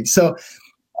SpringBig. So,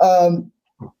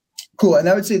 cool. And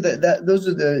I would say that those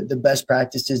are the best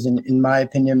practices in my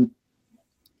opinion.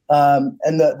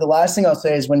 And the last thing I'll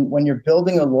say is when you're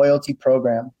building a loyalty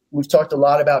program, we've talked a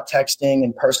lot about texting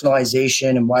and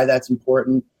personalization and why that's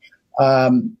important.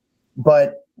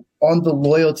 But on the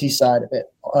loyalty side of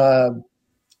it,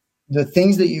 the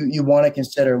things that you want to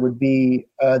consider would be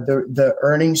the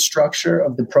earning structure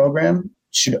of the program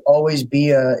should always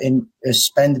be a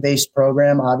spend-based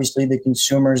program. Obviously, the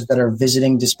consumers that are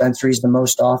visiting dispensaries the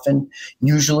most often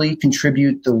usually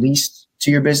contribute the least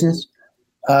to your business.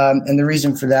 And the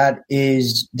reason for that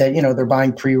is that, they're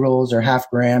buying pre-rolls or half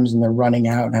grams and they're running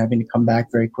out and having to come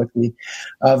back very quickly,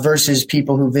 versus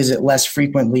people who visit less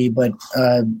frequently, but,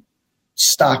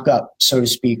 stock up, so to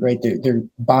speak, right? They're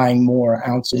buying more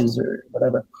ounces or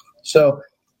whatever. So,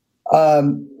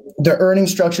 the earning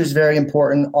structure is very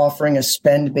important. Offering a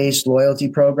spend-based loyalty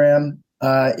program,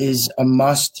 is a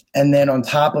must. And then on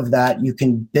top of that, you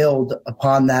can build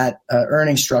upon that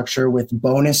earning structure with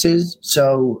bonuses.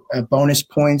 So bonus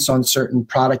points on certain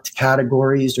product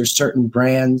categories or certain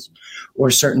brands or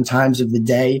certain times of the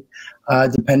day,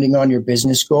 depending on your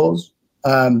business goals.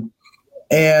 And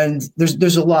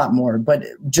there's a lot more, but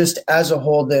just as a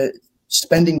whole, the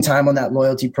spending time on that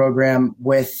loyalty program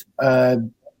with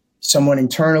someone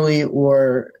internally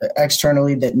or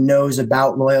externally that knows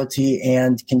about loyalty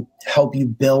and can help you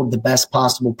build the best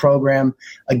possible program.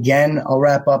 Again, I'll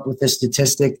wrap up with this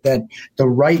statistic that the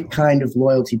right kind of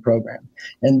loyalty program,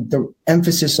 and the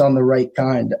emphasis on the right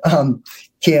kind,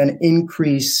 can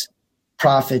increase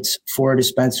profits for a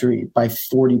dispensary by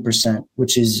 40%,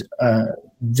 which is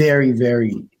very,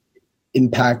 very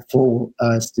impactful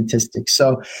statistics.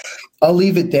 So I'll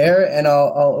leave it there, and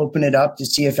I'll open it up to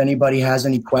see if anybody has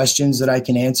any questions that I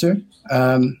can answer.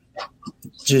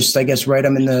 Just, I guess, write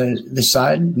them in the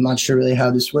side. I'm not sure really how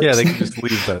this works. Yeah, they can just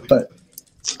leave that. But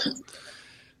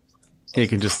you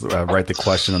can just write the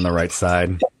question on the right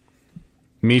side.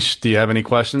 Mish, do you have any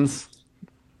questions?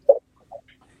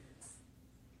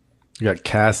 You got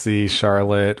Cassie,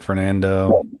 Charlotte,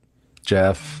 Fernando,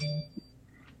 Jeff,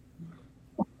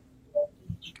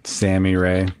 Sammy,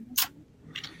 Ray.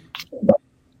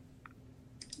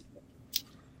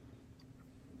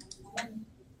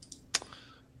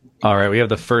 All right, we have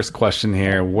the first question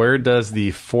here. Where does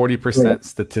the 40%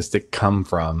 statistic come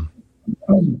from?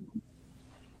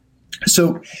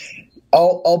 So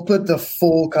I'll put the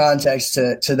full context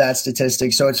to that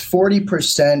statistic. So it's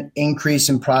 40% increase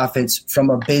in profits from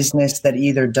a business that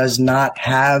either does not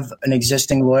have an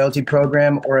existing loyalty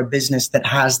program or a business that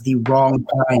has the wrong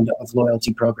kind of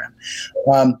loyalty program.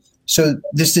 So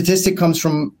the statistic comes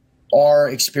from our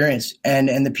experience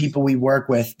and the people we work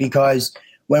with, because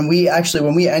when we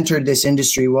entered this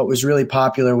industry, what was really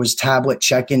popular was tablet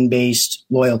check-in based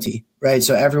loyalty, right?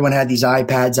 So everyone had these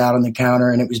iPads out on the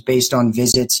counter and it was based on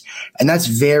visits. And that's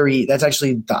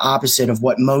actually the opposite of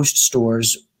what most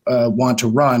stores want to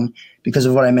run, because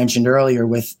of what I mentioned earlier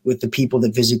with the people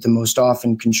that visit the most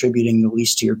often contributing the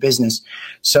least to your business.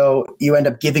 So you end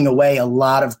up giving away a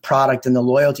lot of product in the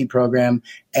loyalty program,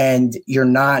 and you're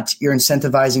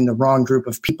incentivizing the wrong group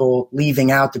of people, leaving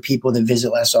out the people that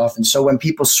visit less often. So when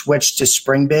people switched to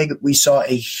Spring Big, we saw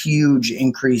a huge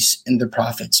increase in the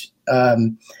profits.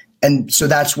 And so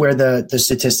that's where the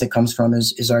statistic comes from,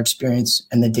 is our experience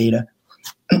and the data.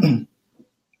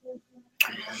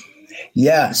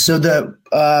 Yeah. So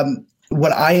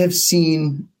what I have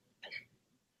seen,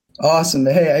 awesome.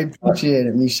 Hey, I appreciate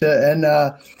it, Misha.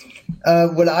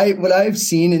 And what I've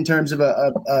seen in terms of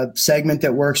a segment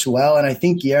that works well, and I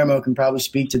think Guillermo can probably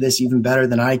speak to this even better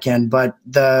than I can, but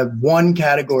the one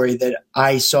category that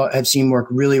have seen work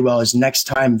really well is next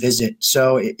time visit.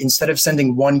 So instead of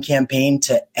sending one campaign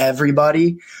to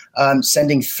everybody,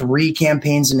 sending 3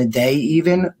 campaigns in a day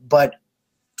even, but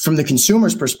from the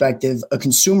consumer's perspective, a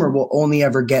consumer will only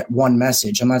ever get one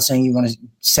message. I'm not saying you want to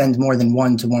send more than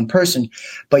one to one person,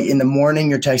 but in the morning,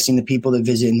 you're texting the people that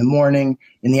visit in the morning,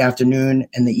 in the afternoon,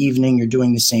 and the evening, you're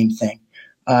doing the same thing.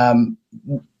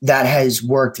 That has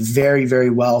worked very, very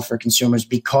well for consumers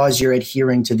because you're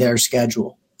adhering to their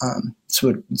schedule. That's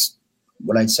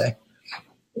what I'd say.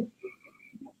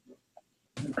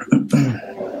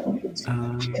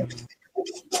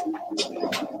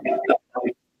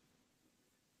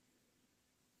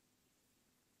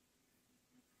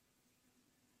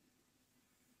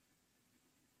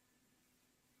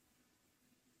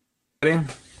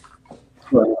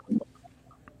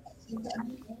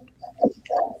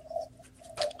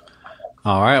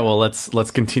 All right, well, let's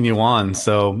continue on.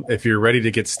 So if you're ready to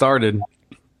get started,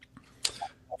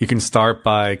 you can start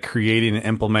by creating and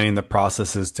implementing the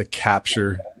processes to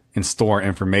capture and store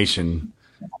information.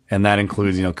 And that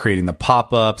includes, creating the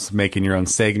pop-ups, making your own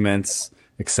segments,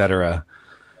 etc.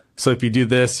 So if you do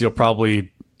this, you'll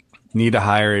probably need to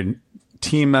hire a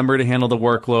team member to handle the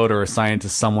workload or assign it to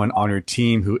someone on your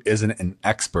team who isn't an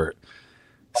expert.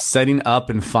 Setting up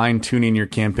and fine-tuning your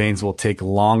campaigns will take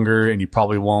longer, and you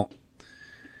probably won't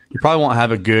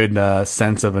have a good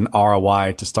sense of an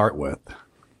ROI to start with.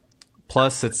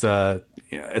 Plus,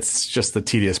 it's just a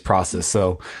tedious process.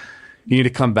 So you need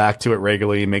to come back to it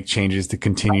regularly and make changes to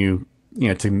continue,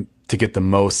 to get the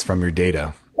most from your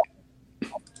data.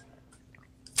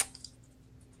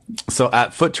 So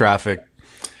at Foot Traffic,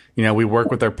 we work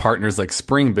with our partners like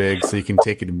Spring Big, so you can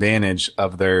take advantage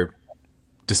of their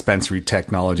dispensary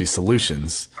technology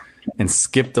solutions and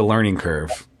skip the learning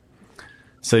curve.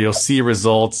 So you'll see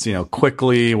results,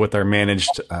 quickly with our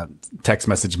managed text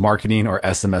message marketing or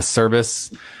SMS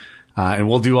service, and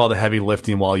we'll do all the heavy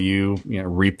lifting while you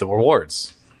reap the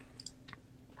rewards.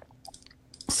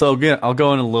 So again, I'll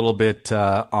go in a little bit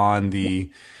on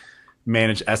the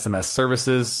managed SMS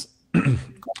services.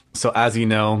 So as you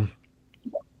know,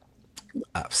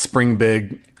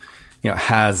 SpringBig,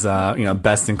 has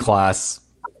best in class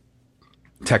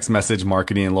text message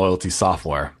marketing and loyalty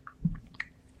software.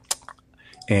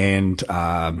 And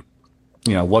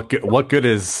what good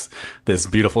is this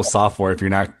beautiful software if you're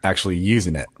not actually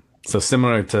using it? So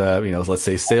similar to let's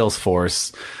say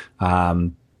Salesforce,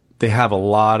 they have a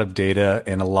lot of data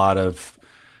and a lot of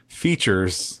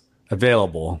features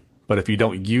available, but if you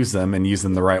don't use them and use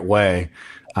them the right way,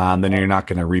 then you're not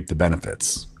going to reap the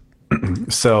benefits.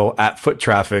 So at Foot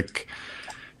Traffic,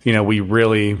 we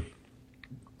really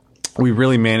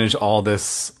manage all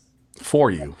this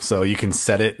for you, so you can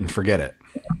set it and forget it.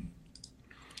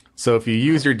 So if you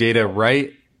use your data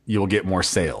right, you'll get more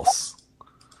sales.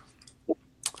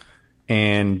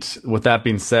 And with that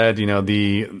being said,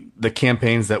 the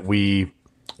campaigns that we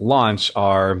launch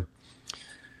are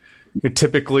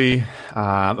typically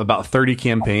about 30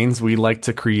 campaigns we like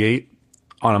to create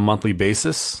on a monthly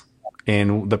basis.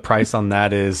 And the price on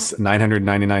that is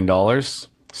 $999.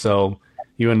 So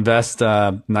you invest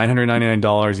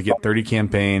 $999, you get 30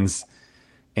 campaigns.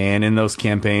 And in those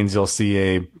campaigns, you'll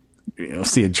see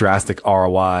a drastic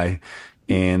ROI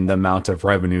in the amount of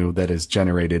revenue that is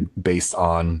generated based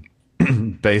on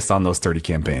those 30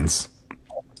 campaigns.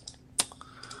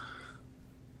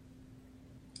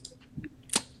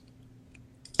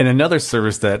 And another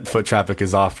service that Foot Traffic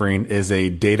is offering is a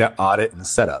data audit and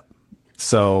setup.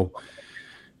 So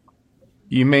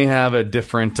you may have a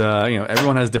different,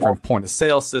 everyone has different point of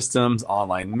sale systems,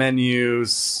 online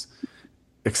menus,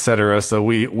 etc. So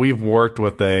we've worked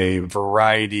with a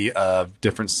variety of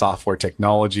different software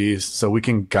technologies, so we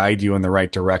can guide you in the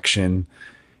right direction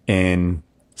in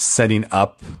setting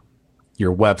up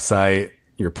your website,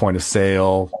 your point of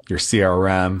sale, your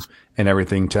CRM, and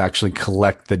everything to actually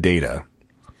collect the data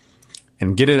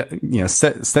and get it,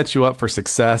 set you up for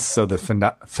success. So the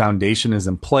foundation is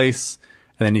in place,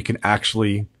 and then you can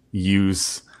actually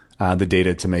use the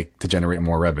data to generate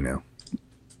more revenue.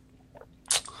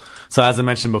 So as I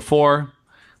mentioned before,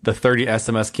 the 30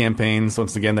 SMS campaigns,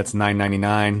 once again, that's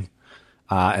 $999,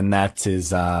 and that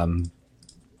is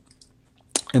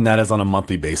on a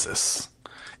monthly basis.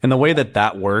 And the way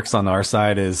that works on our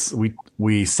side is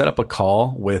we set up a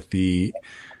call with the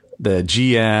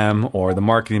GM or the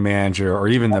marketing manager or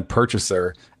even the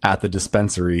purchaser at the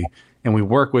dispensary, and we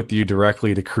work with you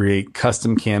directly to create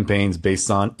custom campaigns based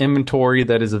on inventory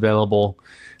that is available,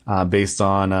 based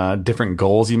on different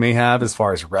goals you may have as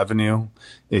far as revenue.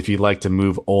 If you'd like to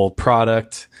move old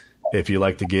product, if you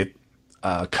like to get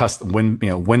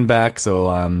win back,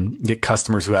 so get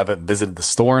customers who haven't visited the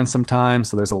store in some time.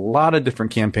 So there's a lot of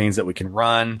different campaigns that we can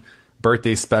run,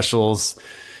 birthday specials.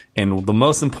 And the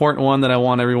most important one that I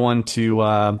want everyone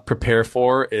to prepare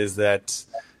for is that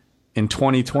in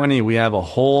 2020, we have a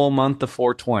whole month of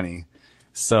 420.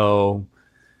 So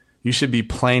you should be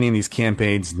planning these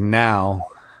campaigns now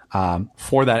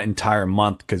for that entire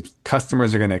month, because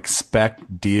customers are going to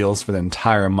expect deals for the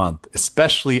entire month,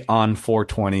 especially on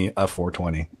 420 of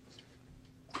 420.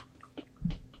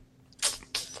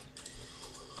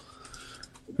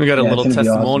 We got a little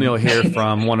testimonial here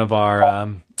from one of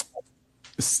our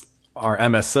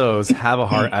MSOs,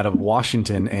 Havahart, out of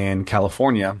Washington and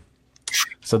California.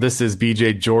 So this is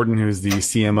BJ Jordan, who's the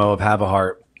CMO of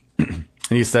Havahart. And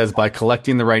he says, by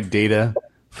collecting the right data,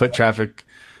 Foot Traffic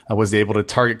was able to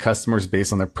target customers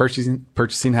based on their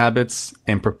purchasing habits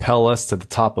and propel us to the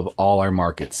top of all our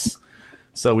markets.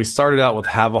 So we started out with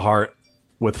Havahart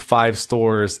with 5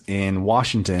 stores in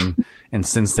Washington. And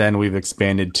since then, we've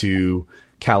expanded to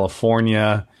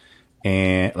California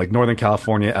and like Northern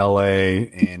California, LA,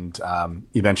 and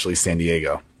eventually San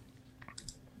Diego.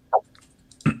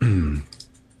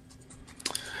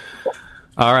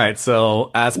 All right.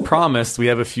 So as promised, we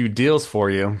have a few deals for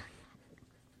you.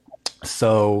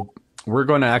 So we're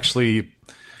going to actually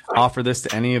offer this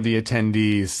to any of the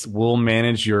attendees. We'll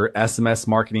manage your SMS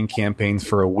marketing campaigns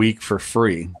for a week for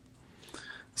free.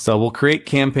 So we'll create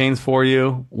campaigns for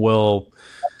you. We'll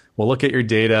look at your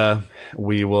data.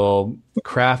 We will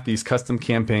craft these custom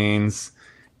campaigns,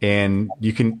 and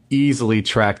you can easily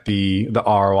track the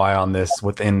ROI on this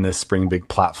within the SpringBig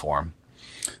platform.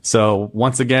 So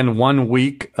once again, 1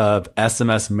 week of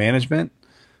SMS management,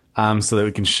 so that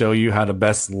we can show you how to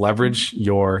best leverage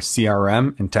your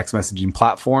CRM and text messaging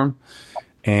platform,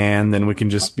 and then we can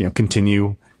just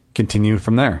continue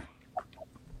from there.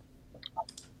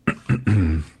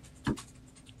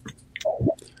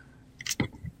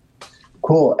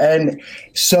 Cool. And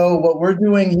so what we're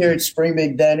doing here at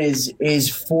SpringBig then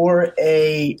is for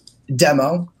a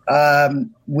demo.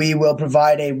 we will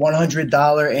provide a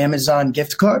 $100 Amazon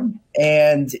gift card.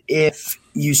 And if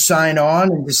you sign on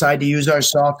and decide to use our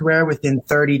software within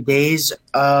 30 days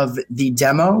of the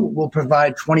demo, we'll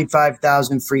provide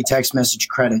 25,000 free text message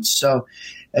credits. So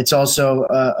it's also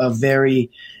a very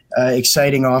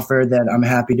exciting offer that I'm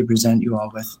happy to present you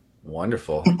all with.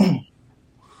 Wonderful.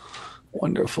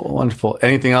 Wonderful.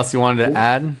 Anything else you wanted to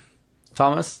add,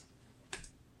 Thomas?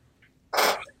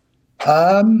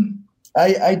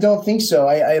 I don't think so.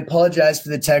 I apologize for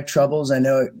the tech troubles. I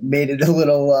know it made it a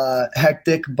little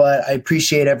hectic, but I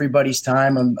appreciate everybody's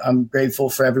time. I'm grateful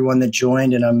for everyone that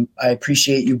joined, and I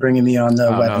appreciate you bringing me on the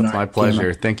webinar. No, it's my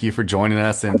pleasure. Thank you for joining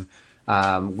us, and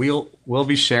we'll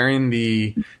be sharing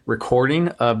the recording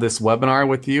of this webinar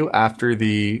with you after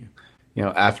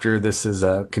after this is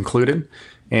concluded.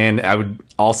 And I would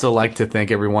also like to thank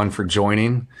everyone for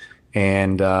joining,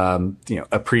 and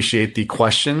appreciate the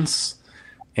questions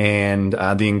and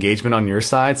the engagement on your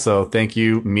side. So thank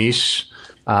you, Mish,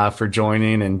 for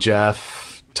joining, and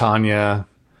Jeff, Tanya,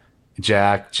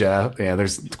 Jack, Jeff. Yeah,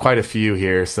 there's quite a few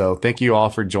here. So thank you all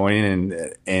for joining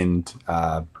and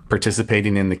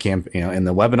participating in the in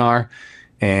the webinar.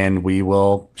 And we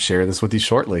will share this with you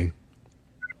shortly.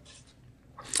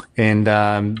 And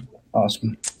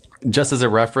awesome. Just as a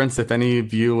reference, if any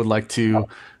of you would like to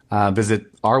visit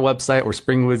our website or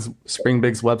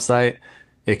SpringBig's website,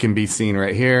 it can be seen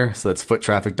right here. So that's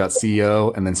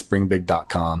foottraffic.co and then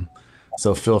springbig.com.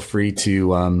 So feel free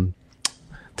to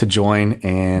join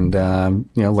and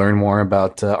learn more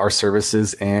about our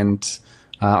services and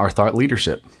our thought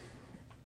leadership.